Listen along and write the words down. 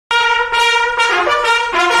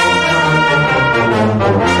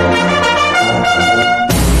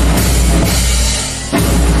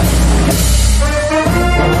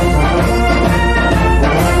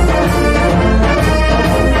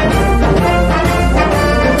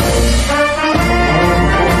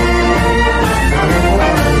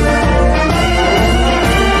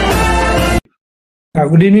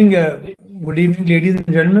Good evening, ladies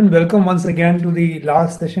and gentlemen. Welcome once again to the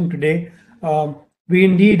last session today. We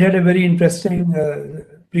indeed had a very interesting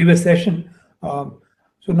previous session. So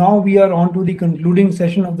now we are on to the concluding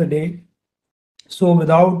session of the day. So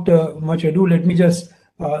without much ado, let me just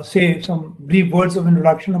say some brief words of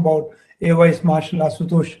introduction about Air Vice Marshal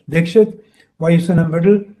Ashutosh Dixit, Vayusena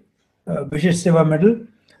Medal, Vishesh Seva Medal,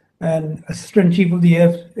 and Assistant Chief of the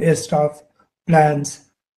Air Staff Plans.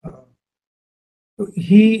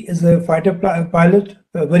 He is a fighter pilot,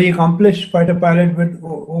 a very accomplished fighter pilot with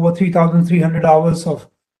over 3,300 hours of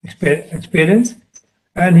experience,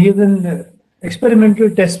 and he is an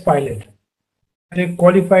experimental test pilot and a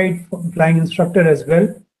qualified flying instructor as well,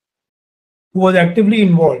 who was actively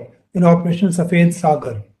involved in Operation Safed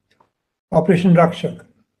Sagar, Operation Rakshak,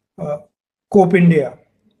 COPE India,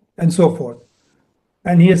 and so forth.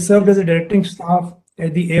 And he has served as a directing staff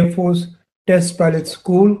at the Air Force Test Pilot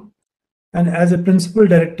School and as a principal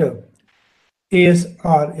director,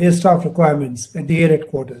 ASR, Air Staff Requirements at the Air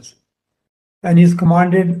Headquarters. And he's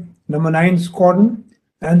commanded No. 9 Squadron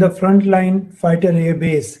and the Frontline Fighter Air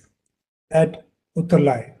Base at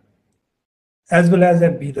Uttarlai, as well as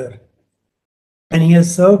at Bidar. And he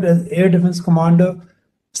has served as Air Defense Commander,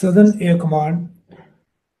 Southern Air Command,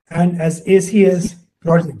 and as ACAS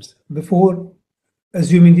projects before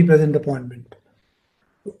assuming the present appointment.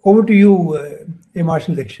 Over to you, Air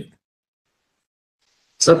Marshal Dixit.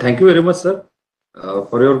 Sir, thank you very much, sir,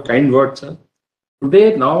 for your kind words, sir.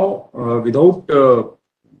 Today, now, without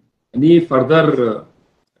any further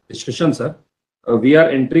discussion, sir, we are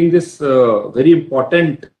entering this very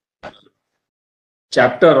important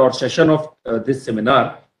chapter or session of this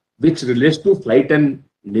seminar, which relates to flight and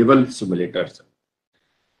naval simulators.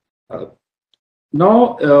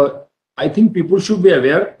 Now, I think people should be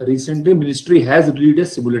aware, recently Ministry has released a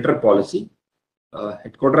simulator policy.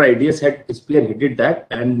 Headquarter IDS had spearheaded that,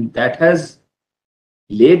 and that has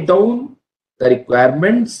laid down the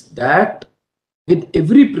requirements that with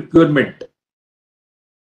every procurement,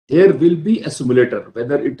 there will be a simulator,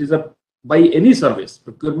 whether it is by any service,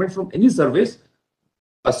 procurement from any service,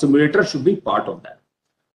 a simulator should be part of that.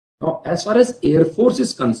 Now, as far as Air Force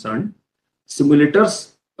is concerned,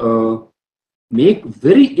 simulators make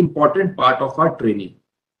very important part of our training.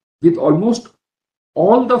 With almost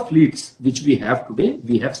all the fleets which we have today,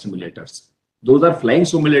 we have simulators. Those are flying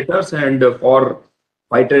simulators and for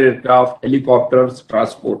fighter aircraft, helicopters,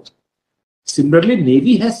 transport. Similarly,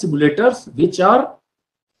 Navy has simulators which are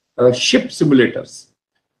ship simulators.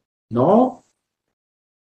 Now,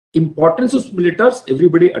 importance of simulators,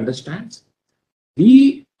 everybody understands.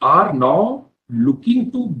 We are now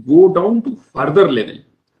looking to go down to further level.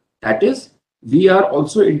 That is, we are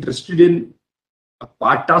also interested in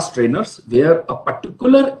part task trainers where a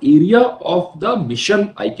particular area of the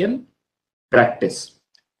mission I can practice.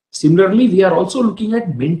 Similarly, we are also looking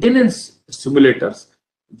at maintenance simulators.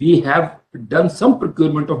 We have done some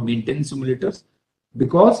procurement of maintenance simulators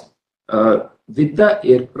because with the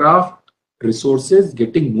aircraft resources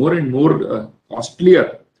getting more and more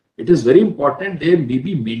costlier, it is very important they may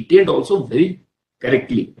be maintained also very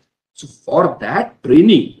correctly. So for that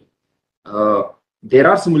training, there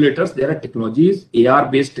are simulators, there are technologies,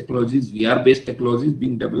 AR-based technologies, VR-based technologies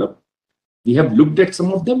being developed. We have looked at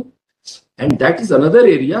some of them, and that is another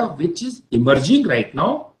area which is emerging right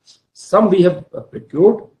now. Some we have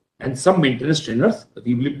procured, and some maintenance trainers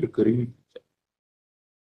we will be procuring.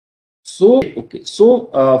 So, okay.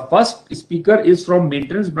 So, first speaker is from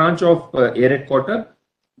maintenance branch of Air Headquarters,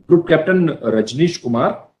 Group Captain Rajneesh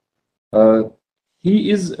Kumar.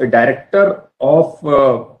 He is a director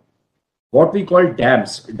of what we call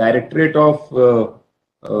DAMS, Directorate of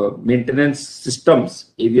Maintenance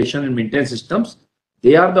Systems, Aviation and Maintenance Systems.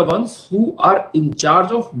 They are the ones who are in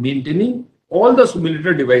charge of maintaining all the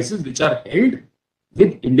simulator devices which are held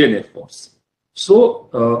with Indian Air Force. So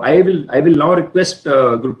I will now request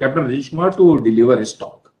Group Captain Rajneesh Kumar to deliver his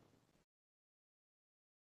talk.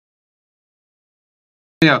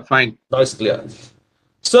 Yeah, fine. Noise clear.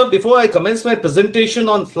 So before I commence my presentation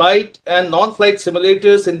on flight and non-flight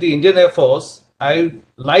simulators in the Indian Air Force, I'd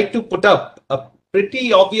like to put up a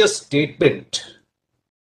pretty obvious statement.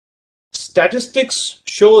 Statistics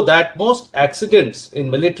show that most accidents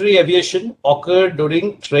in military aviation occur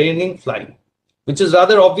during training flying, which is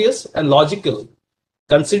rather obvious and logical,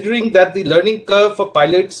 considering that the learning curve for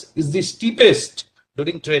pilots is the steepest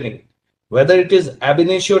during training, whether it is ab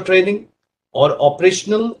initio training, or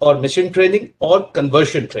operational or mission training or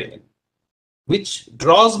conversion training, which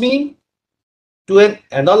draws me to an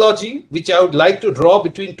analogy which I would like to draw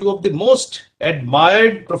between two of the most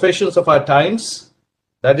admired professions of our times,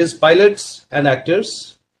 that is pilots and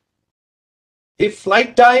actors. If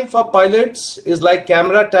flight time for pilots is like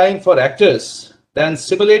camera time for actors, then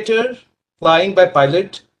simulator flying by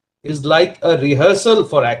pilot is like a rehearsal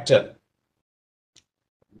for actor.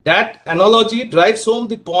 That analogy drives home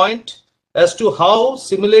the point as to how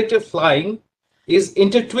simulator flying is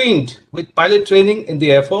intertwined with pilot training in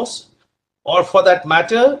the Air Force, or for that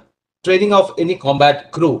matter, training of any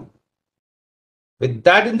combat crew. With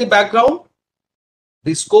that in the background,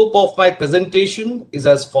 the scope of my presentation is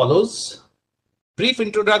as follows. Brief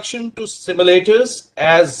introduction to simulators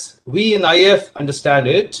as we in IF understand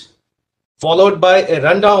it, followed by a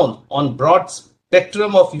rundown on broad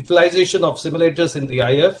spectrum of utilization of simulators in the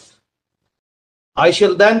IF. I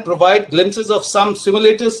shall then provide glimpses of some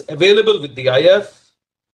simulators available with the IF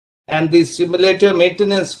and the simulator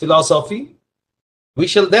maintenance philosophy. We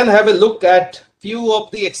shall then have a look at few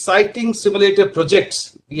of the exciting simulator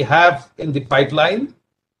projects we have in the pipeline.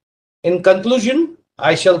 In conclusion,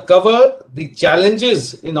 I shall cover the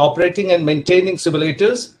challenges in operating and maintaining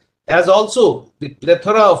simulators, as also the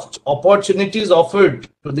plethora of opportunities offered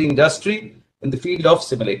to the industry in the field of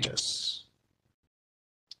simulators.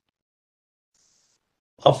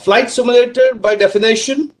 A flight simulator, by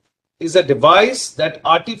definition, is a device that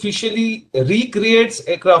artificially recreates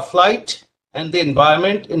aircraft flight and the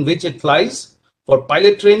environment in which it flies for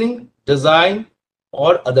pilot training, design,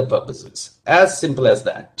 or other purposes. As simple as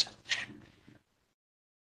that.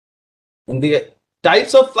 In the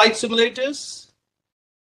types of flight simulators,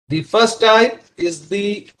 the first type is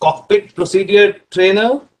the cockpit procedure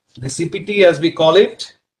trainer, the CPT as we call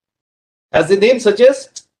it. As the name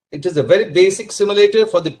suggests, it is a very basic simulator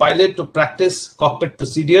for the pilot to practice cockpit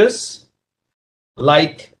procedures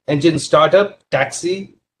like engine startup,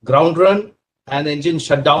 taxi, ground run, and engine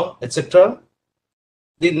shutdown, etc.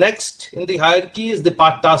 The next in the hierarchy is the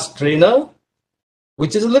part task trainer,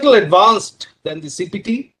 which is a little advanced than the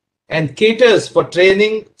CPT and caters for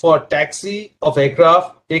training for taxi of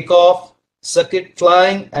aircraft, takeoff, circuit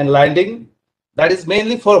flying, and landing. That is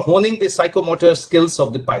mainly for honing the psychomotor skills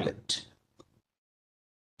of the pilot.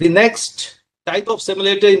 The next type of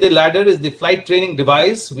simulator in the ladder is the flight training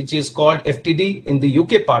device, which is called FTD in the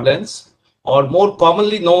UK parlance, or more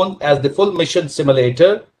commonly known as the full mission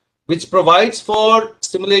simulator, which provides for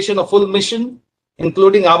simulation of full mission,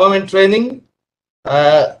 including armament training,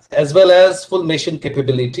 as well as full mission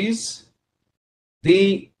capabilities.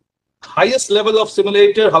 The highest level of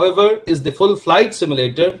simulator, however, is the full flight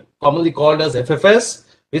simulator, commonly called as FFS,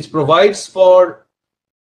 which provides for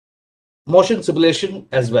motion simulation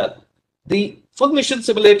as well. The full mission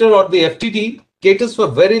simulator, or the FTD, caters for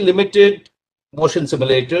very limited motion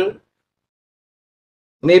simulator,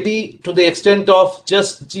 maybe to the extent of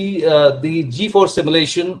just the G-force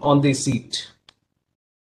simulation on the seat.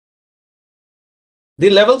 The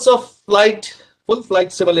levels of full flight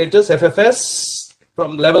simulators, FFS,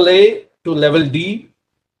 from level A to level D.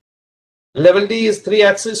 Level D is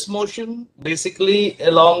 3-axis motion, basically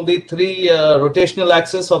along the 3 rotational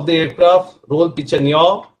axes of the aircraft, roll, pitch, and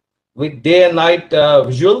yaw, with day and night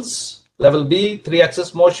visuals. Level B,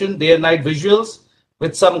 3-axis motion, day and night visuals,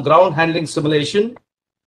 with some ground handling simulation.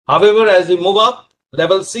 However, as we move up,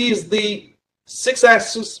 level C is the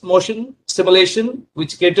 6-axis motion simulation,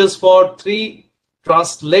 which caters for 3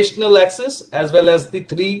 translational axes as well as the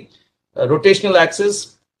 3 rotational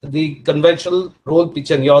axes, the conventional roll,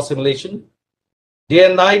 pitch, and yaw simulation. Day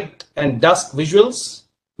and night and dusk visuals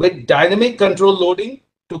with dynamic control loading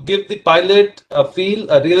to give the pilot a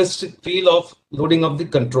realistic feel of loading of the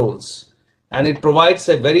controls. And it provides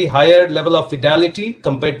a very higher level of fidelity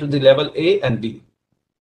compared to the level A and B.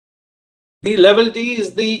 The level D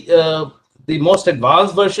is the most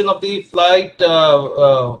advanced version of the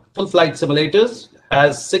full flight simulators,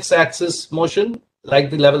 has 6-axis motion like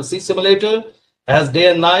the level C simulator, has day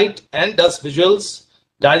and night and dusk visuals,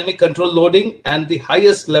 dynamic control loading, and the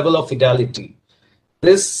highest level of fidelity.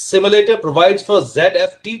 This simulator provides for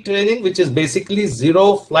ZFT training, which is basically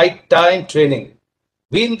zero flight time training.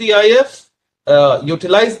 We in the IF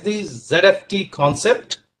utilize the ZFT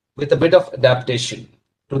concept with a bit of adaptation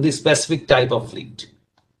to the specific type of fleet.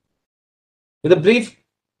 With a brief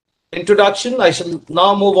introduction, I shall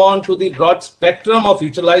now move on to the broad spectrum of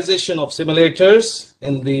utilization of simulators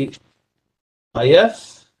in the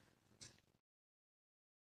IF.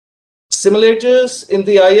 Simulators in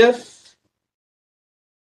the IF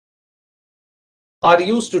are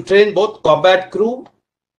used to train both combat crew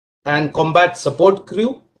and combat support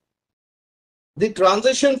crew. The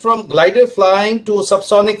transition from glider flying to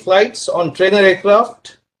subsonic flights on trainer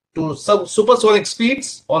aircraft to supersonic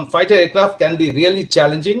speeds on fighter aircraft can be really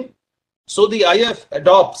challenging. So the IF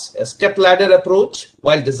adopts a step ladder approach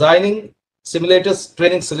while designing simulators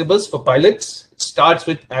training syllabus for pilots. It starts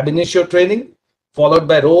with ab initio training, followed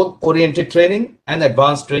by role-oriented training and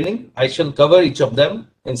advanced training. I shall cover each of them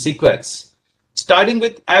in sequence. Starting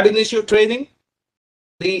with ab initio training,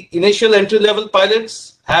 the initial entry-level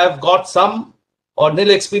pilots have got some or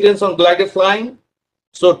nil experience on glider flying.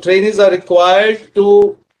 So trainees are required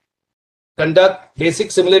to conduct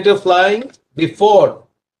basic simulator flying before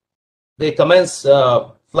they commence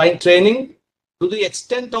flying training, to the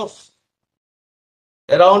extent of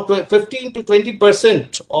around 15 to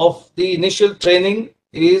 20% of the initial training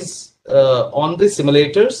is on the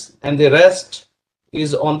simulators, and the rest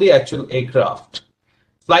is on the actual aircraft.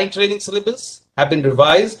 Flying training syllabus have been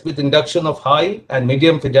revised with induction of high and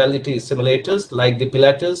medium fidelity simulators like the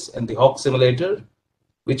Pilatus and the Hawk simulator,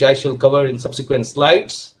 which I shall cover in subsequent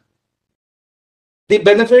slides. The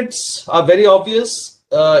benefits are very obvious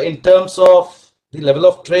in terms of the level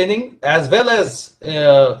of training, as well as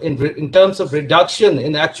in terms of reduction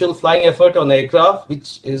in actual flying effort on aircraft,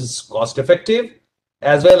 which is cost effective,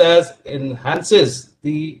 as well as enhances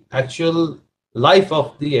the actual life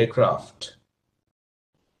of the aircraft.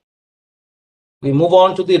 We move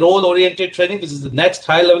on to the role-oriented training, which is the next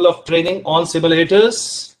high level of training on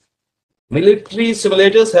simulators. Military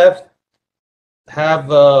simulators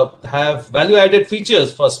have value-added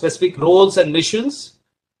features for specific roles and missions,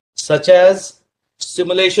 such as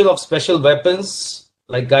simulation of special weapons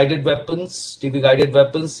like guided weapons, TV-guided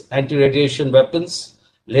weapons, anti-radiation weapons,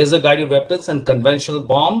 laser-guided weapons, and conventional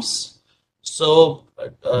bombs. So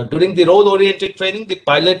during the role-oriented training, the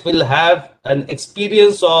pilot will have an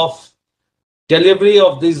experience of delivery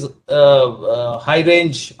of this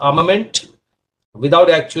high-range armament without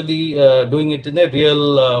actually doing it in a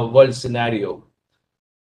real world scenario.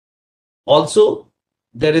 Also,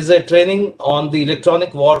 there is a training on the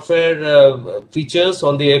electronic warfare features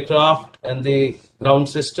on the aircraft and the ground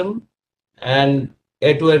system, and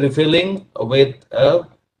air-to-air refilling with a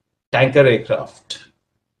tanker aircraft.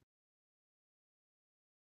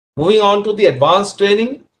 Moving on to the advanced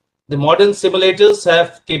training, the modern simulators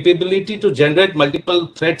have capability to generate multiple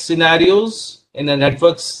threat scenarios in a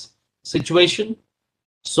networks situation.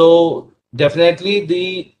 So definitely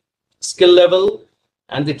the skill level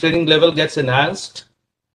and the training level gets enhanced.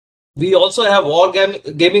 We also have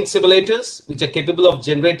wargaming simulators, which are capable of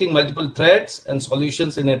generating multiple threats and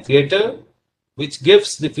solutions in a theater, which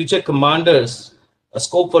gives the future commanders a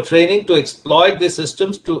scope for training to exploit these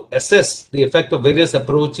systems to assess the effect of various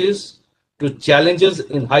approaches to challenges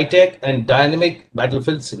in high-tech and dynamic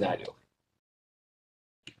battlefield scenario.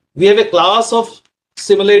 We have a class of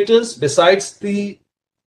simulators besides the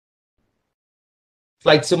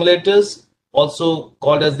flight simulators, also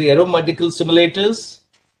called as the aeromedical simulators.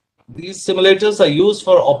 These simulators are used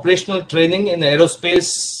for operational training in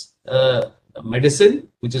aerospace medicine,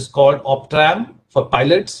 which is called OPTRAM for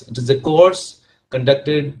pilots. It is a course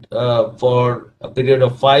conducted for a period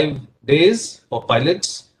of 5 days for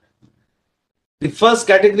pilots. The first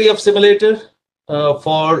category of simulator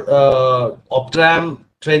for OPTRAM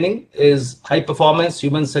training is high performance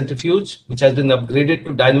human centrifuge, which has been upgraded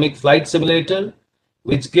to dynamic flight simulator,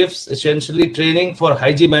 which gives essentially training for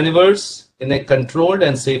high G maneuvers in a controlled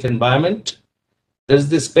and safe environment. There is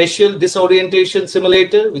the special disorientation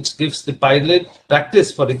simulator, which gives the pilot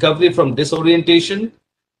practice for recovery from disorientation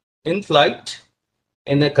in flight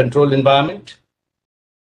in a controlled environment.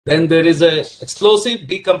 Then there is an explosive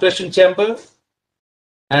decompression chamber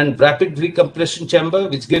and rapid recompression chamber,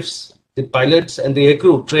 which gives the pilots and the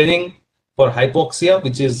aircrew training for hypoxia,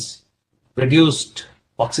 which is reduced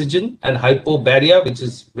oxygen, and hypobaria, which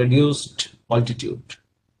is reduced altitude.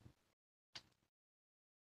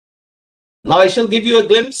 Now I shall give you a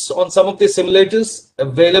glimpse on some of the simulators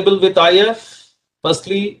available with IF.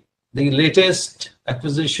 Firstly, the latest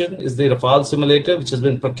acquisition is the Rafale simulator, which has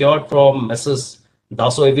been procured from Messrs.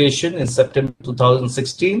 Dassault Aviation in September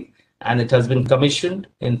 2016, and it has been commissioned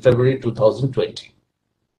in February 2020.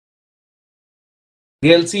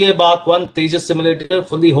 The LCA Mark 1 Tejas simulator,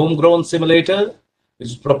 fully homegrown simulator, which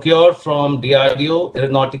is procured from DRDO,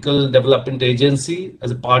 Aeronautical Development Agency, as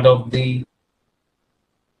a part of the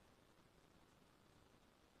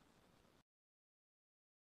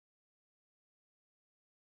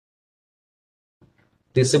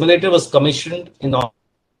simulator was commissioned in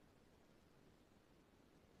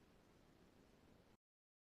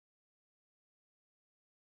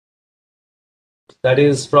that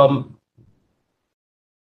is from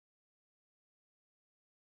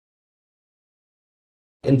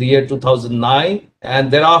in the year 2009,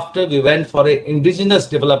 and thereafter we went for an indigenous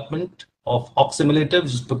development of Hawk simulator,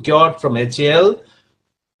 which was procured from HAL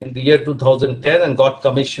in the year 2010 and got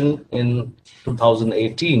commissioned in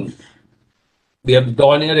 2018. We have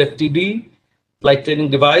Dornier FTD, flight training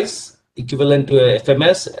device, equivalent to a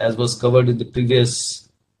FMS, as was covered in the previous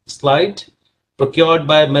slide, procured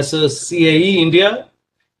by Messrs. CAE India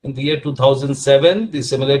in the year 2007. The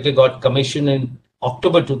simulator got commissioned in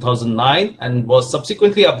October 2009 and was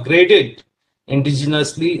subsequently upgraded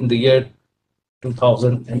indigenously in the year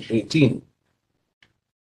 2018.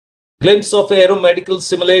 Glimpse of Aeromedical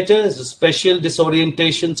Simulator is a special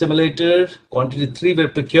disorientation simulator. Quantity 3 were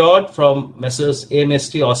procured from Messrs.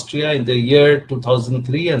 AMST Austria in the year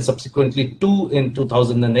 2003 and subsequently 2 in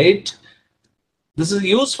 2008. This is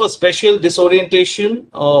used for special disorientation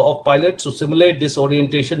of pilots to simulate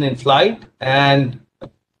disorientation in flight and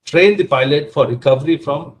train the pilot for recovery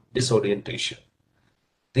from disorientation.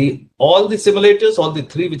 All the simulators, all the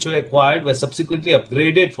 3 which were acquired, were subsequently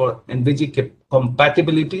upgraded for NVG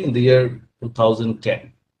compatibility in the year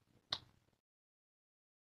 2010.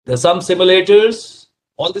 There are some simulators,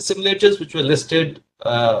 all the simulators which were listed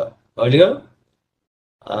earlier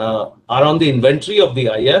are on the inventory of the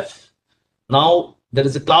IF. Now, there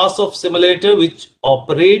is a class of simulator which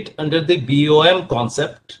operate under the BOM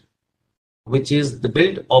concept, which is the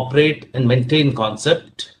build, operate, and maintain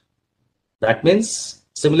concept. That means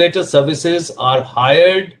simulator services are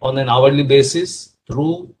hired on an hourly basis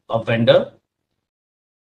through a vendor.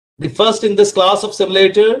 The first in this class of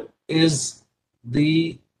simulator is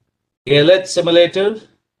the ALH simulator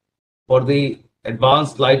for the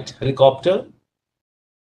Advanced Light Helicopter.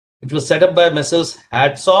 It was set up by Messrs.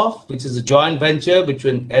 Hatsoff, which is a joint venture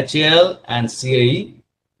between HAL and CAE.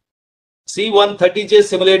 C-130J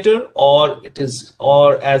simulator, or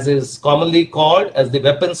as is commonly called as the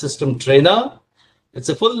Weapon System Trainer. It's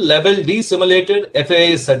a full level D simulator,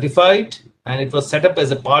 FAA certified, and it was set up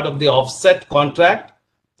as a part of the offset contract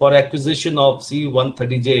for acquisition of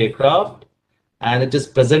C-130J aircraft, and it is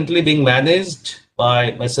presently being managed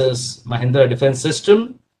by Messrs. Mahindra Defence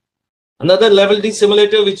System. Another level D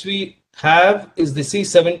simulator which we have is the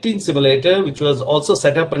C-17 simulator, which was also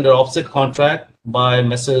set up under offset contract by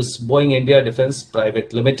Messrs. Boeing India Defence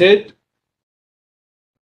Private Limited.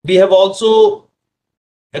 We have also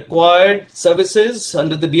acquired services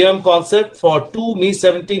under the BM concept for 2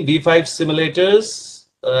 Mi-17 V5 simulators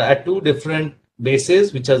at 2 different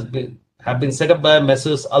bases, which have been set up by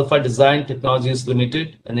Messrs. Alpha Design Technologies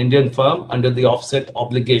Limited, an Indian firm, under the offset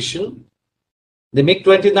obligation. The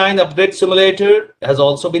MiG-29 upgrade simulator has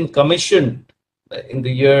also been commissioned in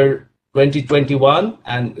the year 2021,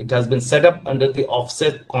 and it has been set up under the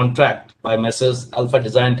offset contract by Messrs. Alpha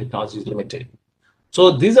Design Technologies Limited.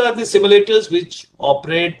 So these are the simulators which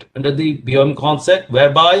operate under the BOM concept,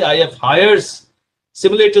 whereby IF hires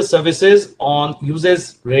simulator services on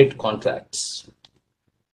usage rate contracts.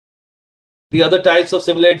 The other types of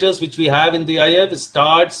simulators which we have in the IF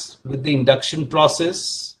starts with the induction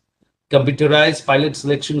process, computerized pilot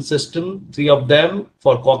selection system, 3 of them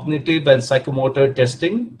for cognitive and psychomotor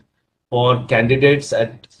testing for candidates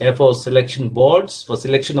at Air Force selection boards for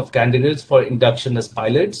selection of candidates for induction as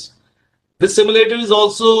pilots. This simulator is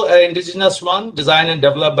also an indigenous one designed and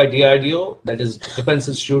developed by DRDO, that is Defense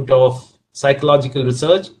Institute of Psychological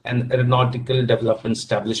Research and Aeronautical Development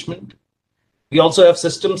Establishment. We also have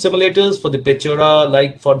system simulators for the Pechora,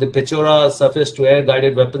 like for the Pechora surface-to-air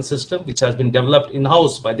guided weapon system, which has been developed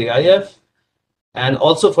in-house by the IF, and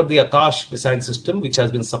also for the ACAS missile system, which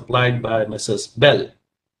has been supplied by Messrs. Bell.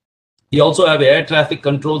 We also have air traffic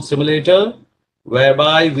control simulator,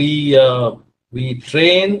 whereby we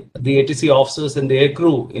train the ATC officers and the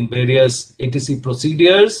aircrew in various ATC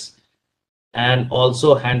procedures and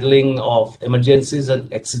also handling of emergencies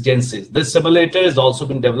and exigencies. This simulator has also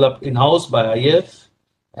been developed in-house by IF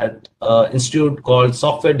at an institute called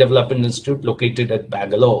Software Development Institute located at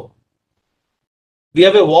Bangalore. We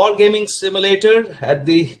have a wargaming simulator at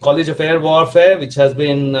the College of Air Warfare, which has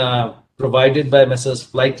been provided by Messrs.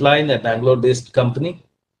 Flightline, a Bangalore-based company.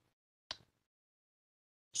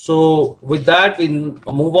 So with that, we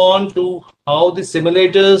move on to how the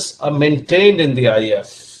simulators are maintained in the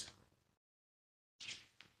IF.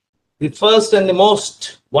 The first and the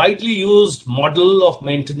most widely used model of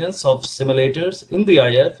maintenance of simulators in the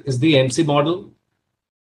IF is the MC model,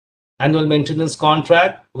 annual maintenance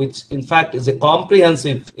contract, which in fact is a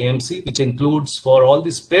comprehensive AMC, which includes for all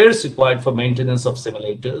the spares required for maintenance of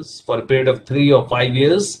simulators for a period of 3 or 5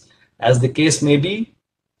 years, as the case may be.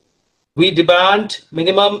 We demand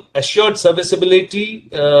minimum assured serviceability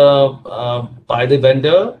by the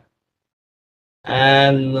vendor.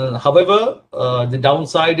 And however, the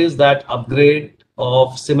downside is that upgrade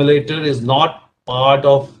of simulator is not part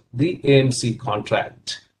of the AMC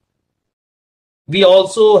contract. We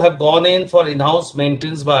also have gone in for in-house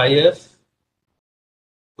maintenance by IF,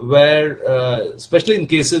 where, especially in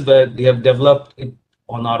cases where we have developed it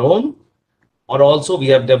on our own, or also we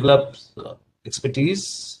have developed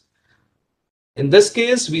expertise. In this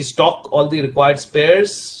case, we stock all the required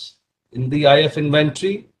spares in the IF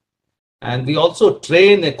inventory, and we also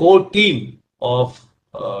train a core team of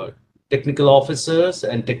technical officers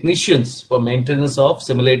and technicians for maintenance of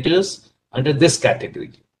simulators under this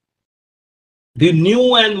category. The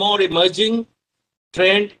new and more emerging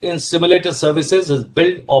trend in simulator services is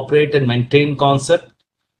build, operate, and maintain concept,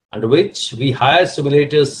 under which we hire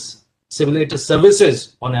simulator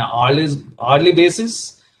services on an hourly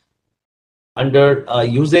basis under a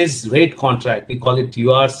usage rate contract. We call it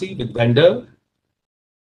URC with vendor,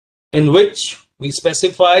 in which we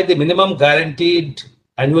specify the minimum guaranteed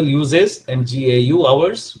annual usage MGAU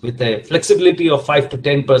hours with a flexibility of 5 to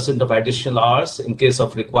 10% of additional hours in case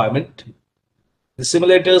of requirement. The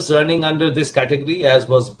simulators running under this category, as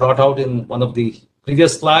was brought out in one of the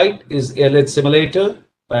previous slides, is Airlet Simulator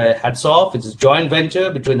by Hats Off, which is a joint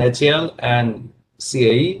venture between HAL and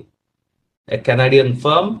CAE, a Canadian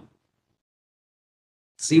firm.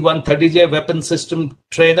 C-130J weapon system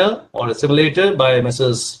trainer or a simulator by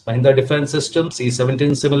Messrs. Mahindra Defense Systems,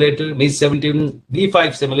 C-17 simulator, Mi-17 V5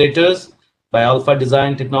 simulators by Alpha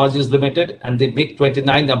Design Technologies Limited, and the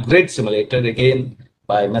MiG-29 upgrade simulator again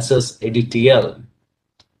by Messrs. ADTL.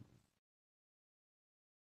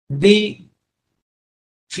 The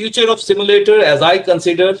future of simulator, as I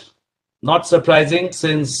consider, not surprising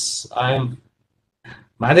since I am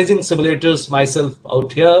managing simulators myself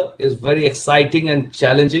out here, is very exciting and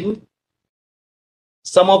challenging.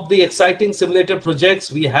 Some of the exciting simulator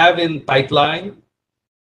projects we have in pipeline,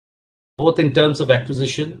 both in terms of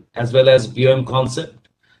acquisition as well as BOM concept.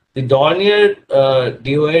 The Dornier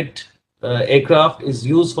DO8 aircraft is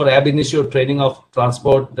used for ab initio training of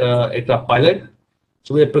transport aircraft pilot.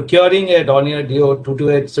 So we are procuring a Dornier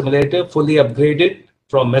DO228 simulator, fully upgraded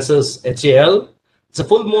from Messrs. HAL. It's a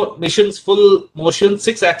full motion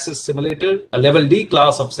 6-axis simulator, a level D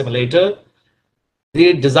class of simulator.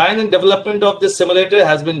 The design and development of this simulator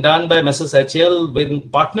has been done by Messrs. HAL in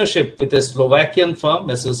partnership with a Slovakian firm,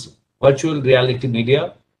 Messrs. Virtual Reality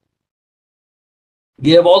Media.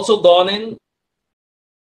 We have also gone in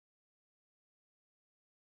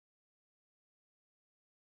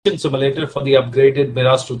simulator for the upgraded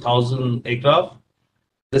Mirage 2000 aircraft.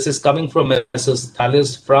 This is coming from Messrs.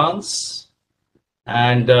 Thales, France,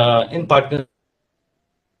 and in partner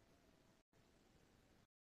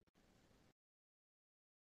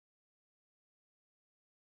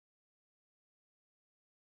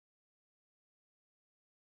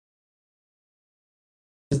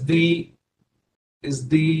is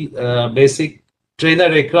the basic trainer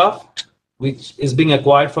aircraft, which is being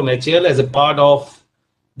acquired from HAL as a part of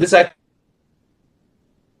this act.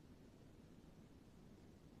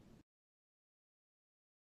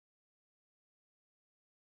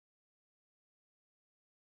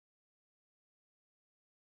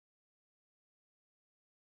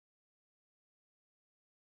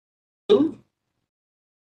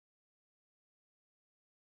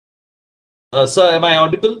 Sir, am I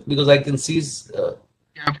audible? Because I can see.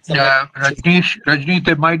 Rajneesh,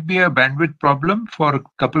 there might be a bandwidth problem. For a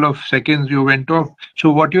couple of seconds you went off.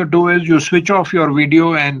 So what you do is you switch off your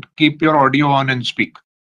video and keep your audio on and speak.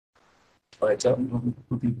 All right, sir.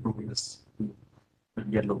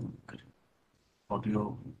 Yellow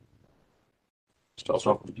audio.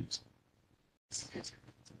 Stop.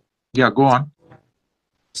 Yeah, go on.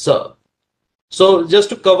 So just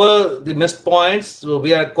to cover the missed points, so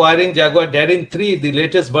we are acquiring Jaguar Daring 3, the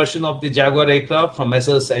latest version of the Jaguar aircraft from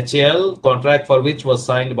Messrs. HAL, contract for which was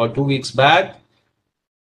signed about 2 weeks back.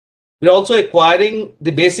 We're also acquiring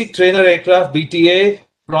the basic trainer aircraft BTA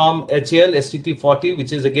from HAL STT-40,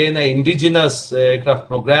 which is again an indigenous aircraft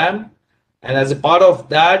program. And as a part of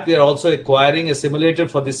that, we are also acquiring a simulator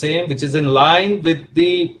for the same, which is in line with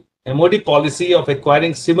the MOD policy of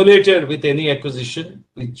acquiring simulator with any acquisition,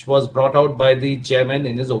 which was brought out by the chairman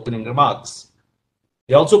in his opening remarks.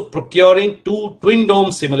 We're also procuring 2 twin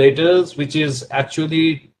dome simulators, which is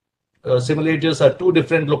actually simulators are 2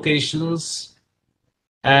 different locations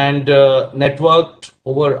and networked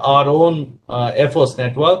over our own Air Force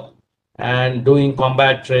network and doing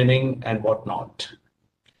combat training and whatnot.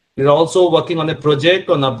 We're also working on a project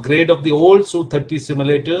on upgrade of the old Su-30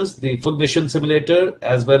 simulators, the full mission simulator,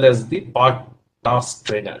 as well as the part task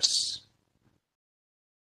trainers.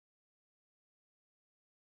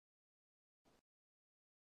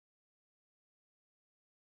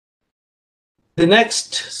 The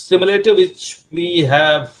next simulator which we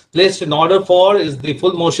have placed an order for is the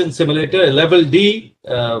full motion simulator, a level D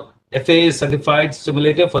FAA certified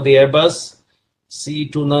simulator for the Airbus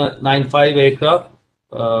C295 aircraft,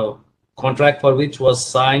 contract for which was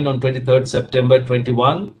signed on 23rd September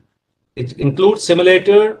 21. It includes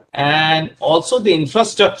simulator and also the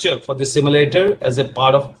infrastructure for the simulator as a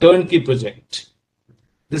part of turnkey project.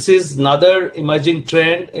 This is another emerging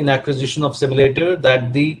trend in acquisition of simulator,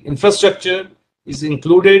 that the infrastructure is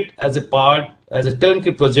included as a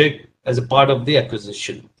turnkey project as a part of the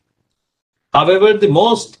acquisition. However, the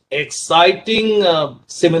most exciting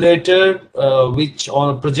simulator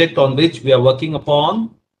project on which we are working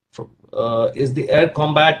upon is the Air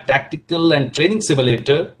Combat Tactical and Training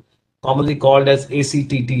Simulator, commonly called as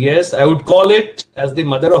ACTTS. I would call it as the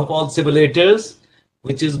mother of all simulators,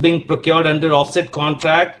 which is being procured under offset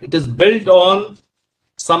contract. It is built on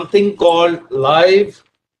something called live,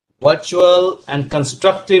 virtual, and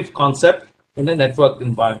constructive concept in a network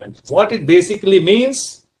environment. What it basically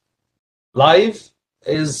means, live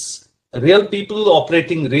is real people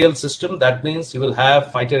operating real system. That means you will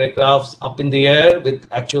have fighter aircrafts up in the air with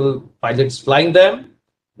actual pilots flying them,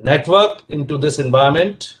 networked into this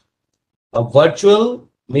environment. A virtual,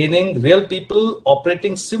 meaning real people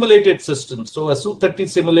operating simulated systems. So a Su-30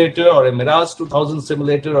 simulator or a Mirage 2000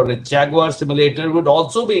 simulator or a Jaguar simulator would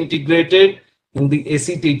also be integrated in the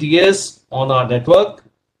ACTTS on our network.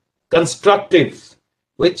 Constructive,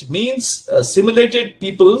 which means simulated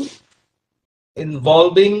people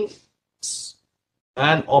involving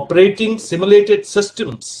and operating simulated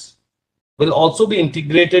systems will also be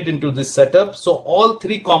integrated into this setup. So all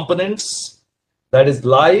three components, that is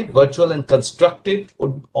live, virtual, and constructive,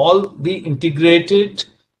 would all be integrated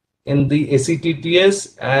in the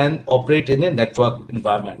ACTTS and operate in a network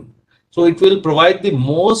environment. So it will provide the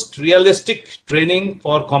most realistic training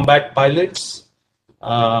for combat pilots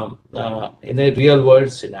in a real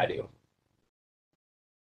world scenario.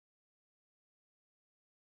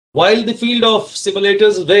 While the field of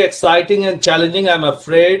simulators is very exciting and challenging, I'm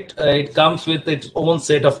afraid it comes with its own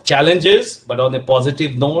set of challenges, but on a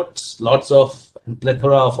positive note, lots of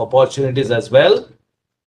plethora of opportunities as well.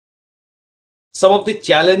 Some of the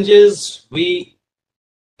challenges we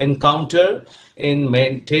encounter in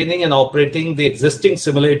maintaining and operating the existing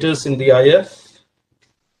simulators in the IF.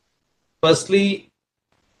 Firstly,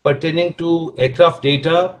 pertaining to aircraft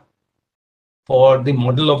data for the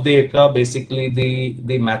model of the aircraft, basically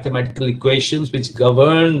the mathematical equations which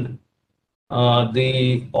govern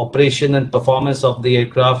the operation and performance of the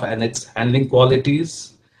aircraft and its handling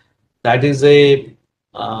qualities. That is a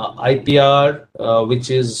IPR which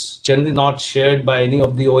is generally not shared by any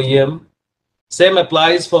of the OEM. Same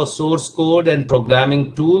applies for source code and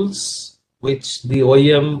programming tools, which the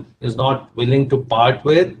OEM is not willing to part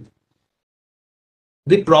with.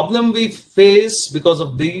 The problem we face because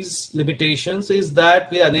of these limitations is that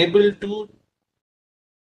we are unable to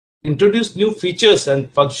introduce new features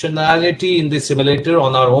and functionality in the simulator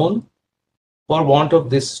on our own for want of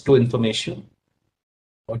this to information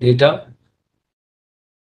or data.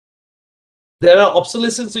 There are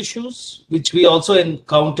obsolescence issues which we also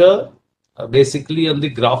encounter basically on the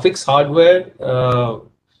graphics hardware.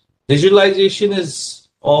 Visualization is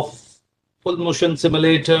of full motion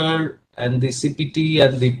simulator and the CPT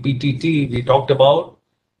and the PTT we talked about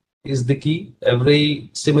is the key. Every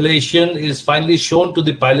simulation is finally shown to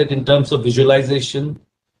the pilot in terms of visualization,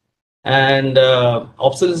 and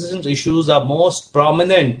obsolescence issues are most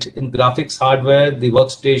prominent in graphics hardware, the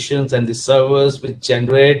workstations and the servers which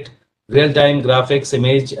generate real-time graphics,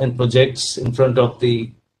 image and projects in front of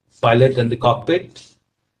the pilot and the cockpit.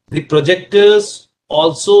 The projectors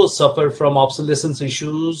also suffer from obsolescence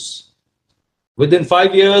issues. Within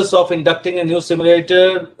 5 years of inducting a new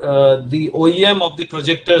simulator, the OEM of the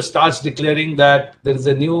projector starts declaring that there is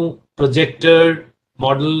a new projector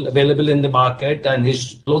model available in the market and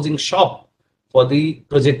he's closing shop for the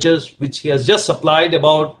projectors which he has just supplied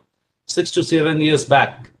about 6 to 7 years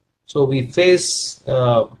back. So we face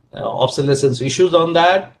obsolescence issues on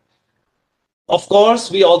that. Of course,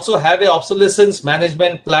 we also have an obsolescence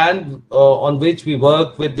management plan on which we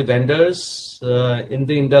work with the vendors in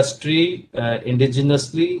the industry,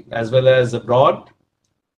 indigenously as well as abroad,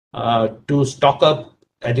 to stock up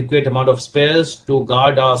adequate amount of spares to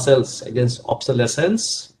guard ourselves against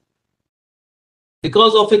obsolescence.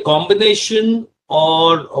 Because of a combination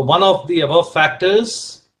or one of the above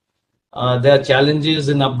factors, there are challenges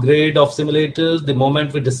in upgrade of simulators. The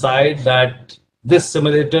moment we decide that this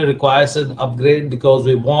simulator requires an upgrade because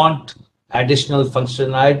we want additional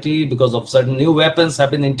functionality, because of certain new weapons have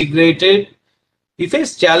been integrated, we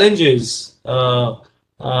face challenges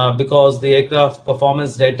because the aircraft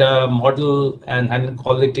performance data, model and handling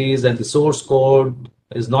qualities and the source code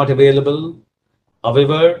is not available.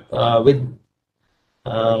 However,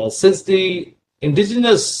 since the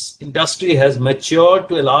indigenous industry has matured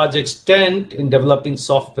to a large extent in developing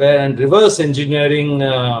software and reverse engineering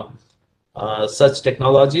such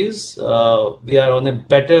technologies, we are on a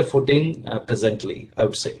better footing presently, I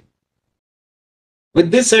would say. With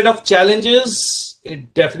this set of challenges,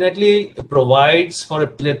 it definitely provides for a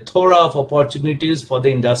plethora of opportunities for the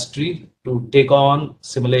industry to take on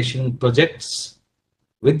simulation projects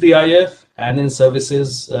with the IF and in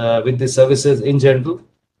services, with the services in general.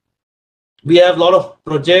 We have a lot of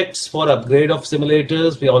projects for upgrade of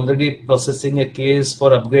simulators. We are already processing a case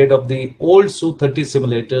for upgrade of the old Su-30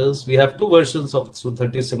 simulators. We have two versions of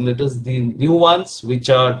Su-30 simulators, the new ones, which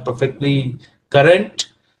are perfectly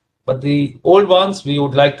current, but the old ones we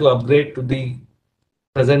would like to upgrade to the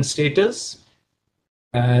present status.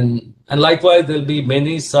 And likewise, there will be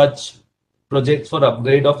many such projects for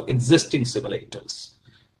upgrade of existing simulators.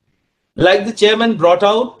 Like the chairman brought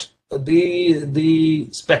out, the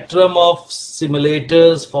spectrum of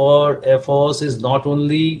simulators for Air Force is not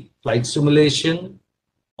only flight simulation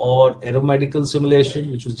or aeromedical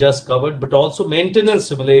simulation, which was just covered, but also maintenance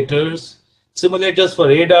simulators, simulators for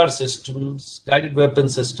radar systems, guided weapon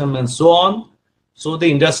system, and so on. So the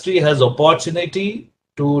industry has opportunity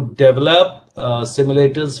to develop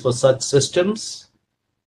simulators for such systems,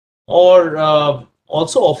 or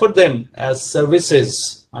also offer them as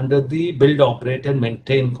services under the build, operate, and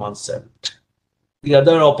maintain concept. The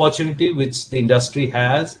other opportunity which the industry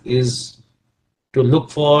has is to look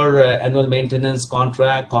for annual maintenance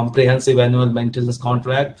contract, comprehensive annual maintenance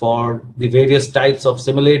contract for the various types of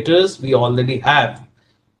simulators we already have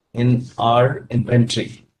in our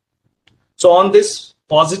inventory. So on this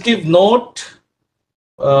positive note,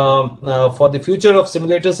 for the future of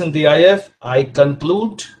simulators in the IF, I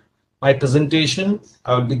conclude my presentation.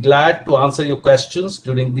 I would be glad to answer your questions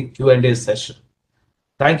during the Q&A session.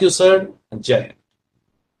 Thank you, sir, and Jai.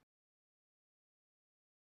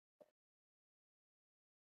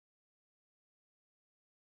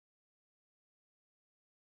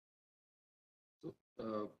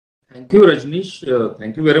 Thank you, Rajneesh.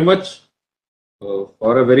 Thank you very much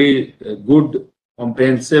for a very good,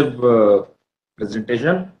 comprehensive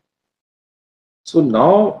presentation. So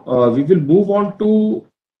now we will move on to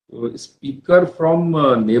speaker from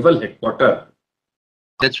Naval Headquarters.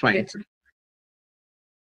 That's fine. Yes.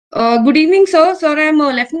 Good evening, sir. Sir, I am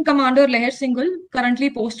Lieutenant Commander Lehar Singhal, currently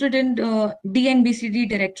posted in DNBCD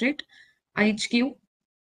Directorate, IHQ.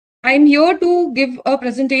 I am here to give a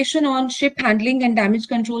presentation on ship handling and damage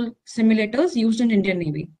control simulators used in Indian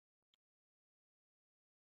Navy.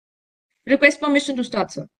 Request permission to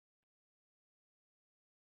start, sir.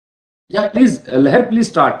 Yeah, please, Lehar, please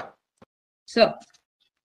start. Sir.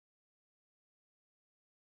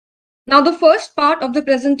 Now, the first part of the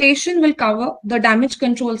presentation will cover the damage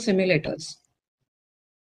control simulators.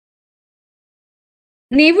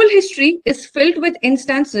 Naval history is filled with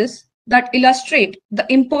instances that illustrate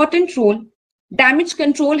the important role damage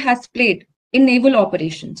control has played in naval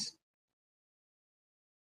operations.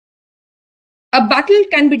 A battle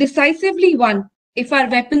can be decisively won if our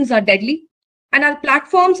weapons are deadly and our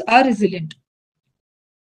platforms are resilient.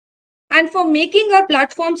 And for making our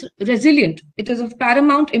platforms resilient, it is of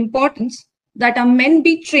paramount importance that our men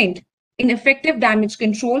be trained in effective damage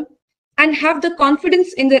control and have the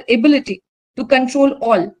confidence in their ability to control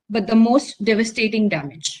all but the most devastating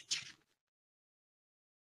damage.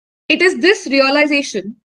 It is this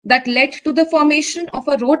realization that led to the formation of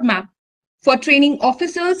a roadmap for training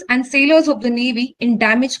officers and sailors of the Navy in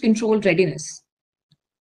damage control readiness,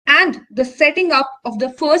 and the setting up of the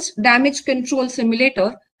first damage control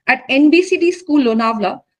simulator at NBCD School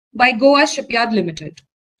Lonavala by Goa Shipyard Limited,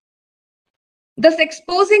 thus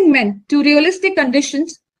exposing men to realistic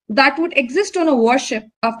conditions that would exist on a warship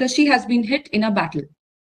after she has been hit in a battle.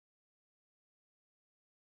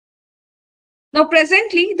 Now,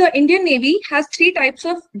 presently, the Indian Navy has three types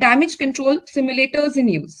of damage control simulators in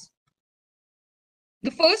use.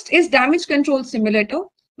 The first is damage control simulator,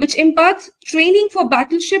 which imparts training for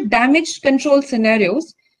battleship damage control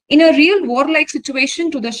scenarios in a real warlike situation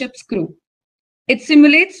to the ship's crew. It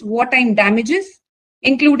simulates wartime damages,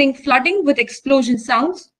 including flooding with explosion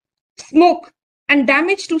sounds, smoke, and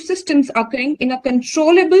damage to systems occurring in a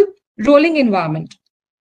controllable rolling environment.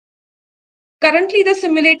 Currently, the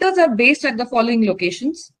simulators are based at the following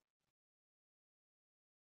locations.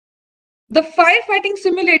 The firefighting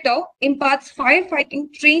simulator imparts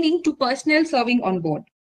firefighting training to personnel serving on board.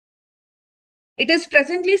 It is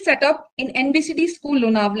presently set up in NBCD School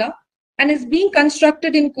Lonavala and is being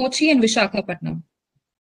constructed in Kochi and Visakhapatnam.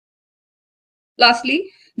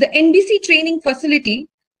 Lastly, the NBC training facility,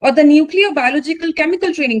 or the Nuclear Biological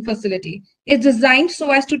Chemical Training Facility, is designed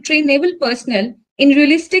so as to train naval personnel in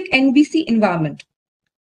realistic NBC environment.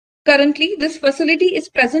 Currently, this facility is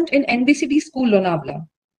present in NBCD School, Lonavala.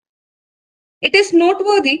 It is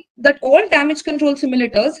noteworthy that all damage control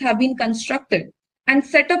simulators have been constructed and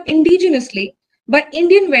set up indigenously by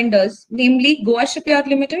Indian vendors, namely Goa Shipyard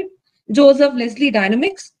Limited, Joseph Leslie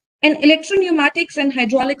Dynamics, and Electro-Pneumatics and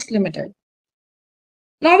Hydraulics Limited.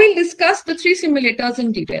 Now we'll discuss the three simulators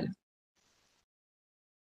in detail.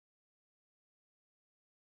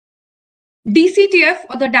 DCTF,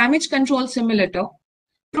 or the Damage Control Simulator,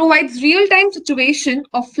 provides real-time situation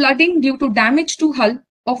of flooding due to damage to hull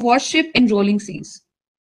of warship in rolling seas.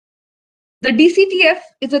 The DCTF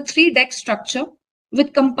is a 3-deck structure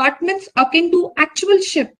with compartments akin to actual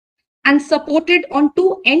ship and supported on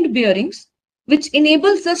 2 end bearings, which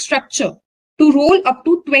enables the structure to roll up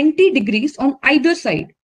to 20 degrees on either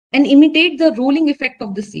side and imitate the rolling effect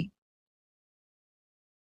of the sea.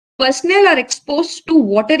 Personnel are exposed to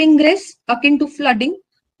water ingress akin to flooding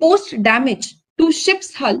post-damage to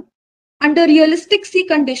ship's hull under realistic sea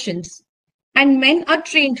conditions, and men are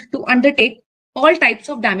trained to undertake all types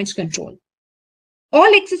of damage control.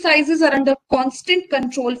 All exercises are under constant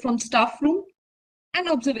control from staff room and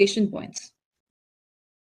observation points.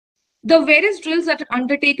 The various drills that are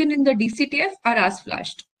undertaken in the DCTF are as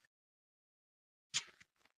flashed.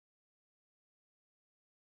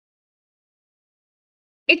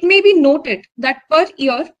 It may be noted that per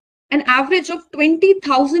year, an average of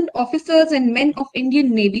 20,000 officers and men of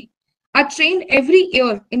Indian Navy are trained every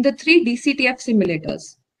year in the 3 DCTF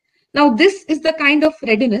simulators. Now, this is the kind of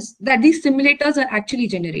readiness that these simulators are actually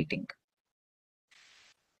generating.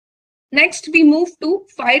 Next, we move to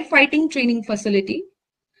firefighting training facility.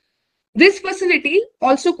 This facility,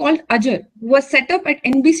 also called AJAR, was set up at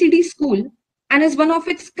NBCD School and is one of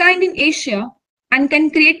its kind in Asia and can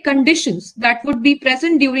create conditions that would be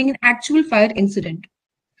present during an actual fire incident.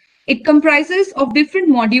 It comprises of different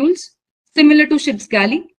modules similar to ship's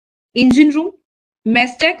galley, engine room,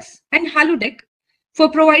 mess decks, and halodeck for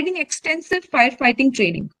providing extensive firefighting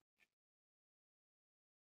training.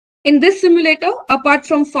 In this simulator, apart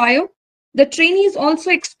from fire, the trainees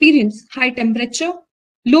also experience high temperature,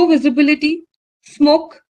 low visibility,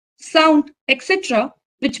 smoke, sound, etc.,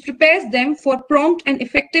 which prepares them for prompt and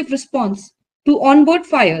effective response to onboard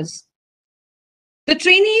fires. The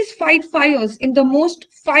trainees fight fires in the most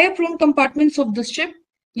fire-prone compartments of the ship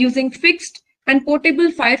using fixed and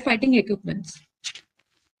portable firefighting equipments.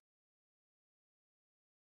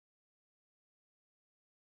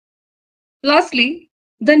 Lastly,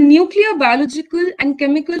 the Nuclear, Biological and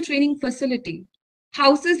Chemical Training Facility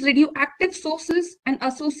houses radioactive sources and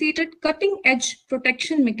associated cutting-edge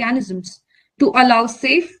protection mechanisms to allow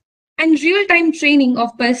safe and real-time training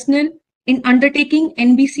of personnel in undertaking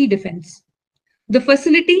NBC defense. The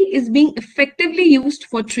facility is being effectively used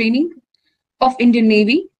for training of Indian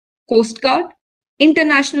Navy, Coast Guard,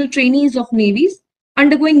 international trainees of navies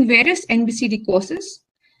undergoing various NBCD courses,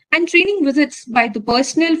 and training visits by the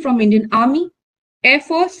personnel from Indian Army, Air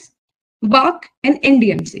Force, BARC, and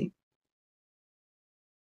NDMC.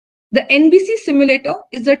 The NBC simulator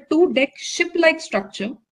is a 2-deck ship-like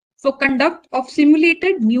structure for conduct of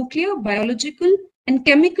simulated nuclear, biological, and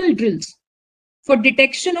chemical drills for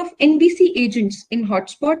detection of NBC agents in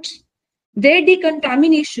hotspots, their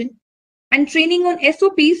decontamination, and training on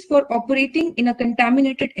SOPs for operating in a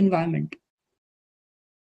contaminated environment.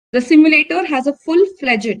 The simulator has a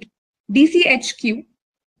full-fledged DCHQ,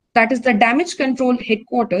 that is the Damage Control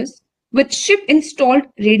Headquarters, with ship-installed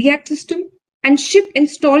RADIAC system and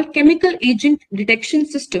ship-installed chemical agent detection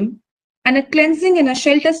system, and a cleansing and a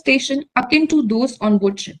shelter station akin to those on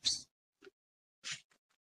board ships.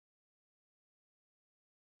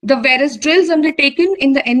 The various drills undertaken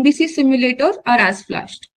in the NBC simulator are as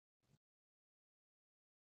flashed.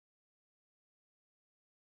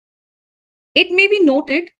 It may be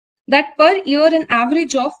noted that per year an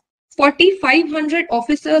average of 4,500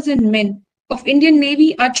 officers and men of Indian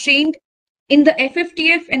Navy are trained in the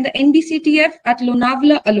FFTF and the NBCTF at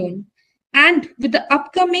Lonavala alone, and with the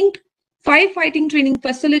upcoming firefighting training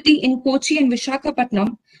facility in Kochi and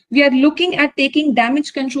Visakhapatnam, we are looking at taking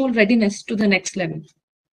damage control readiness to the next level.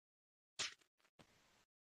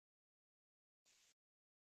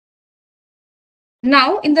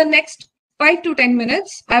 Now, in the next 5 to 10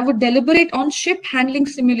 minutes, I would deliberate on ship handling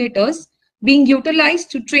simulators being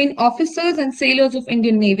utilized to train officers and sailors of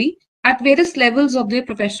Indian Navy at various levels of their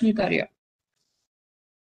professional career.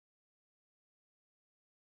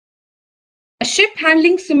 A ship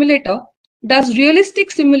handling simulator does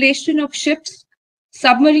realistic simulation of ships,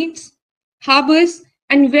 submarines, harbors,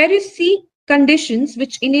 and various sea conditions,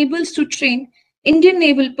 which enables to train Indian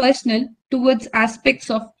naval personnel towards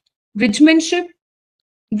aspects of bridgemanship,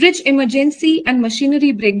 bridge emergency and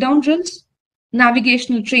machinery breakdown drills,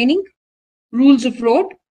 navigational training, rules of road,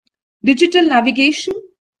 digital navigation,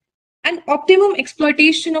 and optimum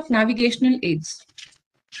exploitation of navigational aids.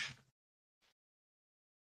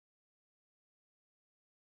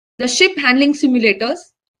 The ship handling simulators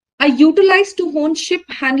are utilized to hone ship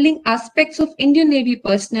handling aspects of Indian Navy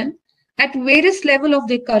personnel at various levels of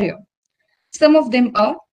their career. Some of them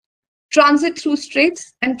are transit through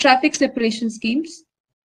straits and traffic separation schemes,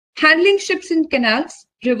 handling ships in canals,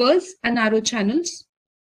 rivers, and narrow channels,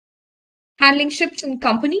 handling ships in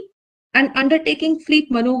company and undertaking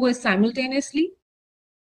fleet maneuvers simultaneously,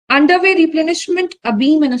 underway replenishment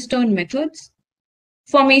abeam and astern methods,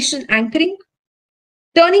 formation anchoring,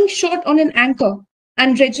 turning short on an anchor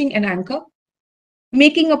and dredging an anchor,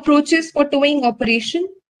 making approaches for towing operation,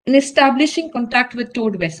 and establishing contact with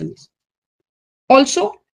towed vessels.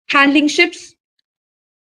 Also, handling ships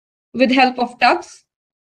with help of tugs,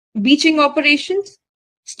 beaching operations,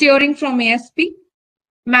 steering from ASP,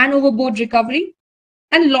 man overboard recovery,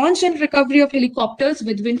 and launch and recovery of helicopters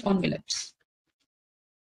with wind envelopes.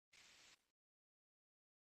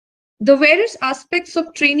 The various aspects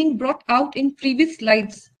of training brought out in previous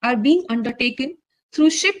slides are being undertaken through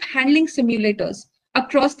ship handling simulators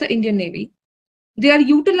across the Indian Navy. They are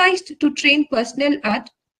utilized to train personnel at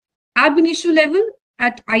ab initio level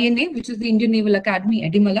at INA, which is the Indian Naval Academy,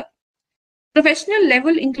 Edimala, professional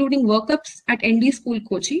level including workups at ND School,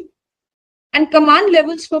 Kochi, and command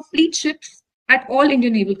levels for fleet ships at all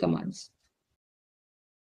Indian Naval commands.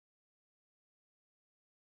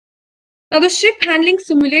 Now, the ship handling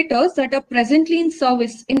simulators that are presently in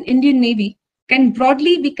service in Indian Navy can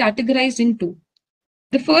broadly be categorized into.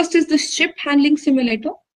 The first is the Ship Handling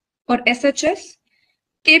Simulator, or SHS,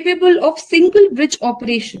 capable of single bridge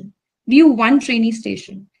operation, view one trainee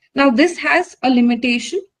station. Now, this has a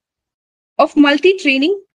limitation of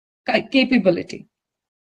multi-training capability.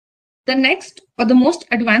 The next, or the most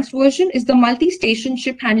advanced version, is the multi-station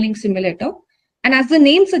ship handling simulator. And as the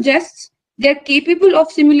name suggests, they are capable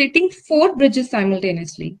of simulating 4 bridges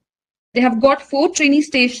simultaneously. They have got 4 trainee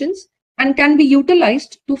stations and can be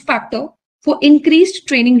utilized to factor for increased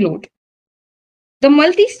training load. The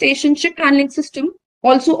multi-station ship handling system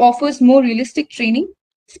also offers more realistic training,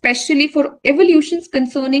 especially for evolutions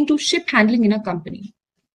concerning to ship handling in a company.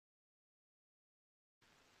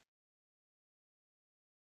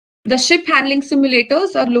 The ship handling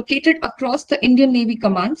simulators are located across the Indian Navy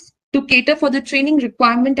commands to cater for the training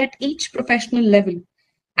requirement at each professional level,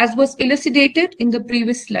 as was elucidated in the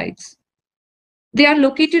previous slides. They are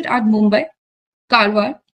located at Mumbai,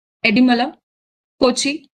 Karwar, Edimala,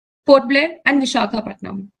 Kochi, Port Blair, and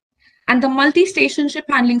Visakhapatnam. And the multi-station ship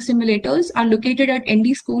handling simulators are located at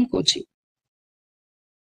ND School, Kochi.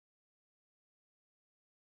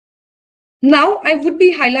 Now, I would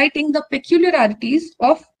be highlighting the peculiarities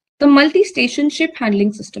of the multi-station ship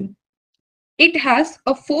handling system. It has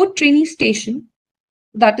a 4 trainee station,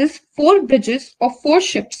 that is 4 bridges of 4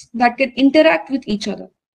 ships that can interact with each other.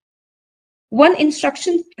 1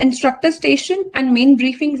 instructor station and main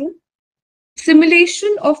briefing room.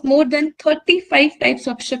 Simulation of more than 35 types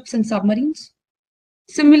of ships and submarines.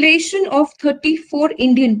 Simulation of 34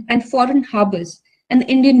 Indian and foreign harbors and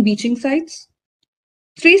Indian beaching sites.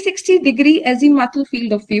 360-degree azimuthal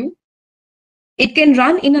field of view. It can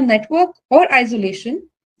run in a network or isolation,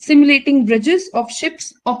 simulating bridges of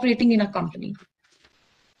ships operating in a company.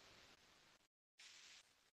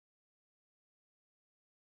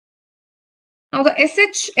 Now, the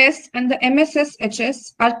SHS and the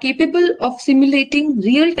MSSHS are capable of simulating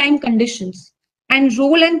real-time conditions and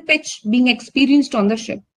roll and pitch being experienced on the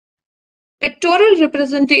ship. Pictorial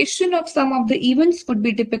representation of some of the events could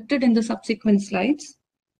be depicted in the subsequent slides.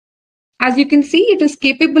 As you can see, it is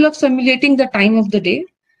capable of simulating the time of the day,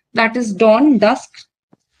 that is dawn, dusk,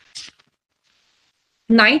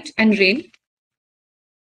 night, and rain.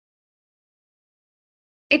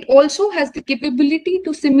 It also has the capability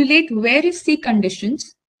to simulate various sea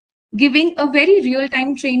conditions, giving a very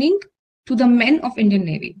real-time training to the men of Indian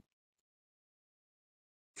Navy.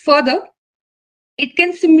 Further, it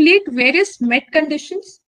can simulate various met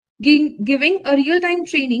conditions, giving a real-time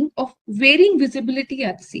training of varying visibility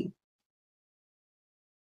at sea.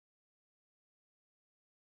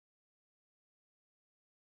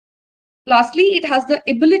 Lastly, it has the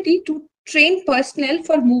ability to train personnel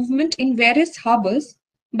for movement in various harbors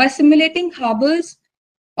by simulating harbors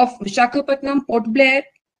of Visakhapatnam, Port Blair,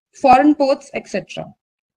 foreign ports, etc.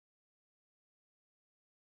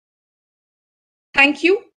 Thank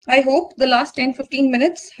you. I hope the last 10-15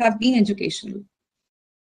 minutes have been educational.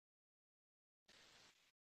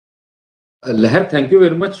 Lehar, thank you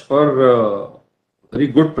very much for very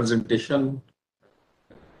good presentation.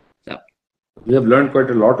 Yeah. We have learned quite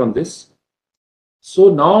a lot on this.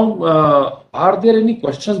 So now, are there any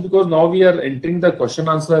questions? Because now we are entering the question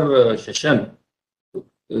answer session.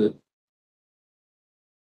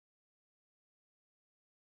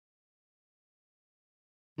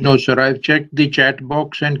 No, sir. I've checked the chat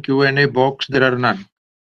box and Q&A box. There are none.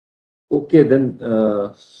 Okay, then.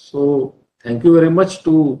 So thank you very much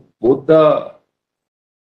to both the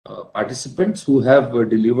participants who have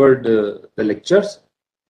delivered the lectures.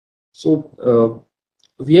 So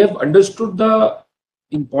we have understood the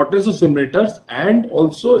importance of simulators, and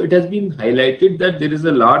also it has been highlighted that there is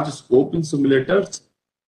a large scope in simulators,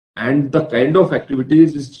 and the kind of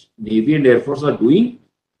activities which Navy and Air Force are doing,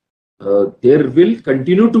 there will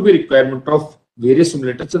continue to be requirement of various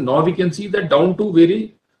simulators. And now we can see that down to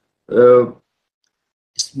very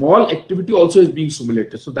small activity also is being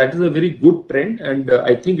simulated. So that is a very good trend, and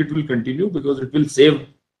I think it will continue because it will save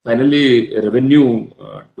finally revenue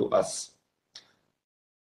to us.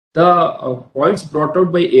 The points brought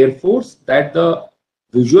out by Air Force, that the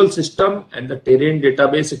visual system and the terrain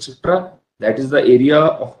database, etc., that is the area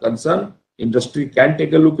of concern. Industry can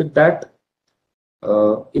take a look at that.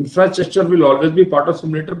 Infrastructure will always be part of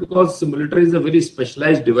simulator, because simulator is a very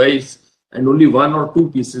specialized device and only one or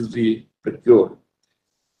two pieces we procure.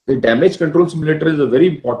 The damage control simulator is a very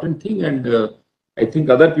important thing, and I think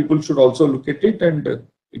other people should also look at it, and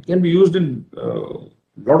it can be used in a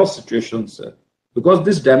lot of situations. Because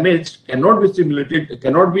this damage cannot be simulated,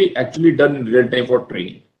 cannot be actually done in real time for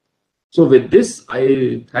training. So with this,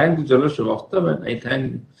 I thank General Srivastava and I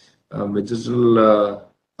thank Major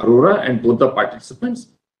General Arora and both the participants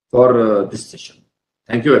for this session.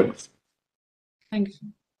 Thank you very much. Thank you.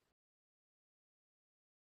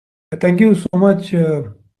 Thank you so much,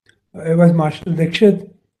 Air Vice Marshal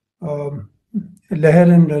Dixit, Lehar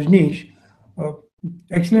and Rajneesh.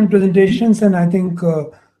 Excellent presentations, and I think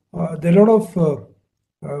there are a lot of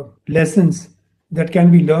lessons that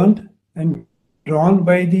can be learned and drawn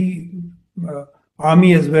by the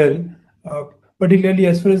Army as well, particularly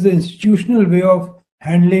as far as the institutional way of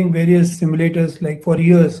handling various simulators. Like for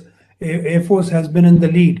years, Air Force has been in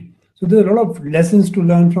the lead. So there are a lot of lessons to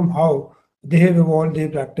learn from how they have evolved their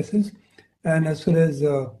practices. And as far as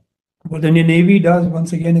what the Indian Navy does,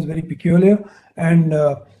 once again, is very peculiar. And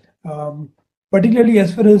particularly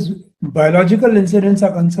as far as biological incidents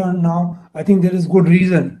are concerned now, I think there is good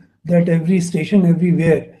reason that every station,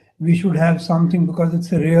 everywhere, we should have something, because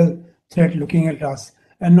it's a real threat looking at us,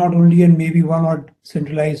 and not only in maybe one or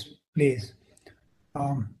centralized place.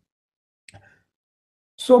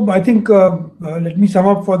 So I think let me sum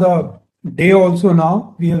up for the day also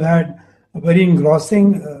now. We have had a very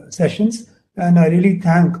engrossing sessions, and I really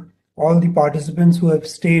thank all the participants who have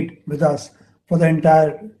stayed with us for the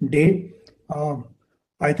entire day.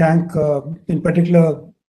 I thank in particular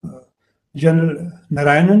General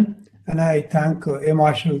Narayanan, and I thank Air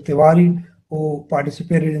Marshal Tiwari, who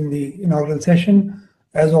participated in the inaugural session,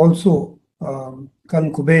 as also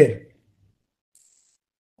Colonel Kuber.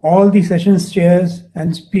 All the sessions chairs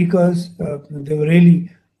and speakers, they were really,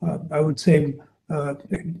 I would say,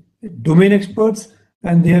 domain experts,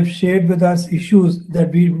 and they have shared with us issues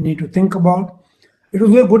that we need to think about. It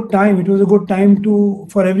was a good time. It was a good time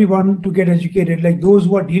for everyone to get educated. Like those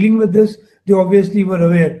who are dealing with this, they obviously were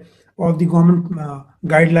aware of the government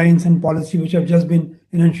guidelines and policy which have just been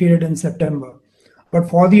enunciated in September. But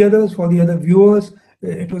for the others, for the other viewers,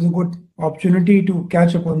 it was a good opportunity to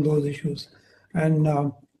catch up on those issues. And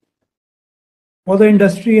for the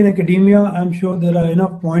industry and academia, I'm sure there are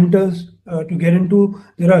enough pointers to get into.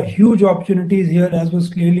 There are huge opportunities here, as was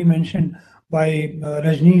clearly mentioned by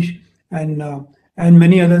Rajneesh and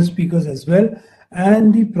many other speakers as well.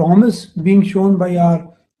 And the promise being shown by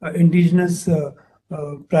our indigenous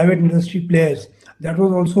private industry players, that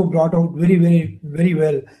was also brought out very, very, very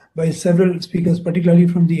well by several speakers, particularly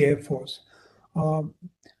from the Air Force.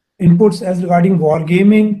 Inputs as regarding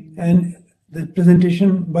wargaming and the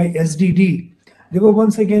presentation by SDD, they were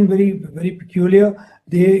once again very, very peculiar.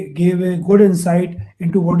 They gave a good insight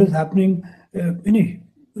into what is happening in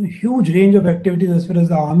a huge range of activities as far as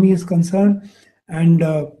the Army is concerned. And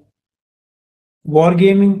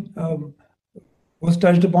wargaming was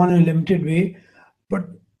touched upon in a limited way. But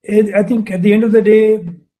I think at the end of the day,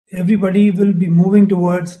 everybody will be moving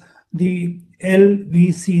towards the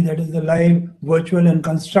LVC, that is the live, virtual, and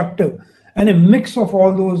constructive, and a mix of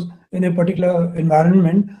all those in a particular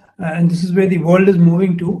environment. And this is where the world is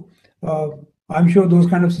moving to. I'm sure those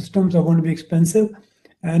kind of systems are going to be expensive.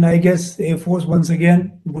 And I guess Air Force, once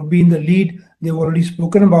again, would be in the lead. They've already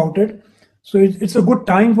spoken about it. So it's a good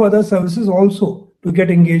time for other services also to get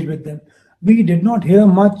engaged with them. we did not hear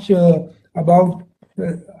much about.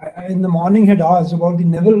 In the morning, had asked about the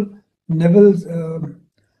Naval's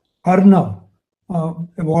Arnav, a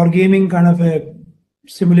wargaming kind of a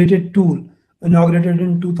simulated tool inaugurated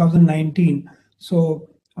in 2019. So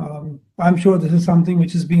I'm sure this is something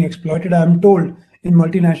which is being exploited. I'm told in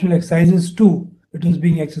multinational exercises too, it is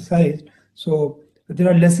being exercised. So there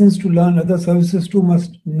are lessons to learn. Other services too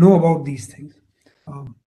must know about these things.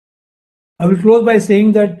 I will close by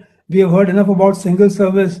saying that we have heard enough about single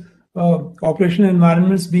service operational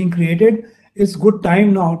environments being created. It's good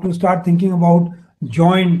time now to start thinking about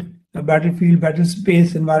joint battlefield, battle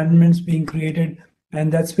space environments being created,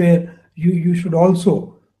 and that's where you should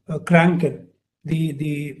also crank it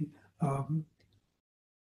the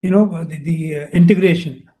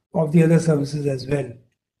integration of the other services as well,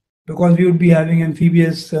 because we would be having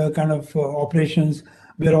amphibious kind of operations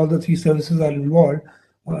where all the three services are involved.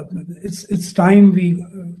 It's time we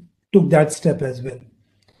took that step as well.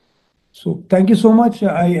 So thank you so much.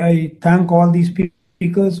 I thank all these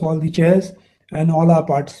speakers, all the chairs, and all our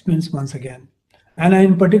participants once again. And I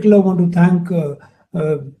in particular want to thank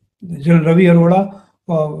General Ravi Arora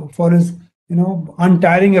for his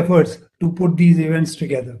untiring efforts to put these events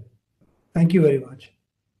together. Thank you very much.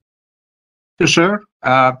 Yes, sir.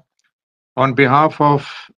 On behalf of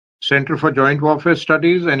Center for Joint Warfare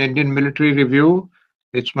Studies and Indian Military Review,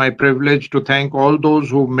 it's my privilege to thank all those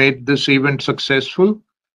who made this event successful.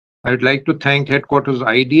 I'd like to thank Headquarters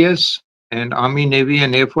IDS and Army, Navy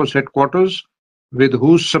and Air Force Headquarters, with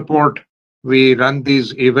whose support we run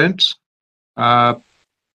these events. And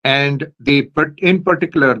in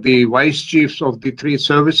particular, the Vice Chiefs of the three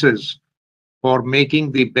services for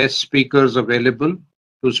making the best speakers available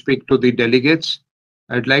to speak to the delegates.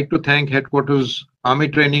 I'd like to thank Headquarters Army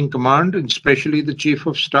Training Command, and especially the Chief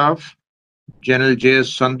of Staff, General J.S.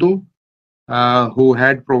 Sandhu, who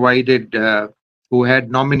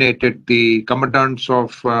had nominated the commandants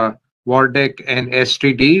of Wardeck and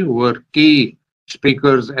STD, who were key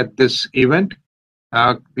speakers at this event.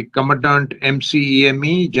 The Commandant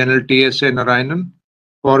MCEME, General T.S.A. Narayanan,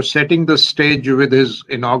 for setting the stage with his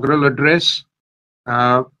inaugural address,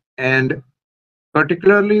 and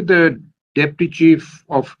particularly the Deputy Chief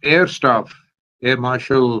of Air Staff, Air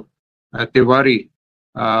Marshal Tiwari,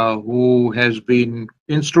 who has been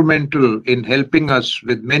instrumental in helping us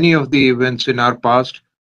with many of the events in our past,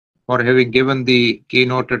 for having given the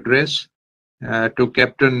keynote address, to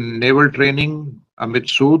Captain Naval Training, Amit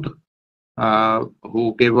Sood,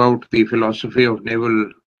 who gave out the philosophy of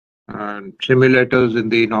naval simulators in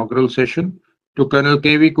the inaugural session, to Colonel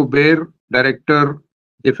K.V. Kuber, Director,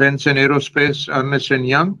 Defense and Aerospace, Ernst &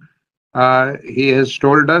 Young. He has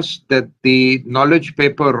told us that the knowledge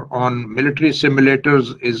paper on military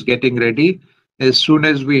simulators is getting ready. As soon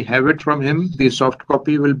as we have it from him, the soft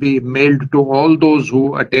copy will be mailed to all those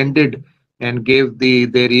who attended and gave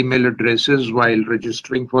their email addresses while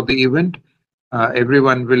registering for the event.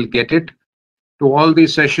 Everyone will get it. To all the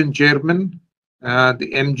session chairmen, the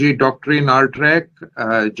MG Doctrine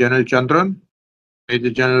RTRAC, General Chandran, Major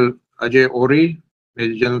General Ajay Ori,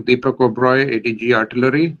 Major General Deepak Oberoi, ADG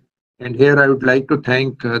Artillery. And here I would like to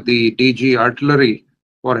thank the DG Artillery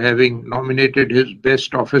for having nominated his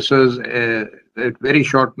best officers at very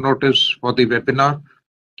short notice for the webinar.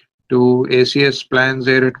 To ACS Plans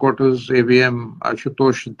Air Headquarters, AVM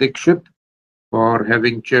Ashutosh Dixit, for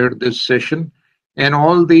having chaired this session. And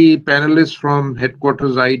all the panelists from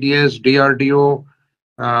Headquarters IDS, DRDO,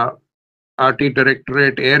 RT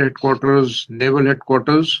Directorate, Air Headquarters, Naval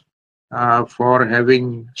Headquarters, for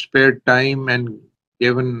having spared time and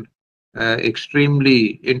given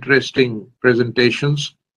extremely interesting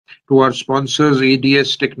presentations. To our sponsors,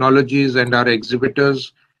 EDS Technologies, and our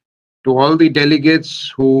exhibitors. To all the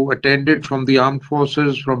delegates who attended from the armed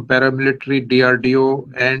forces, from paramilitary,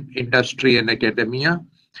 DRDO, and industry and academia.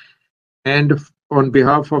 And on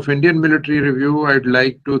behalf of Indian Military Review, I'd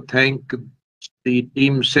like to thank the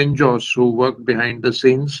team CENJOWS who worked behind the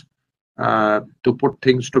scenes to put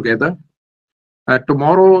things together.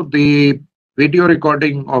 Tomorrow, the video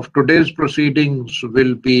recording of today's proceedings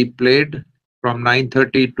will be played from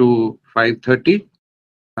 9:30 to 5:30.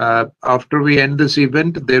 After we end this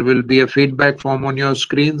event, there will be a feedback form on your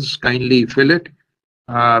screens. Kindly fill it.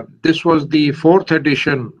 This was the 4th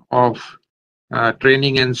edition of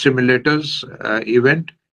Training and Simulators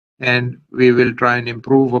event, and we will try and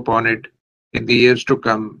improve upon it in the years to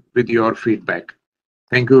come with your feedback.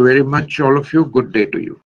 Thank you very much, all of you. Good day to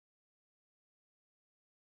you.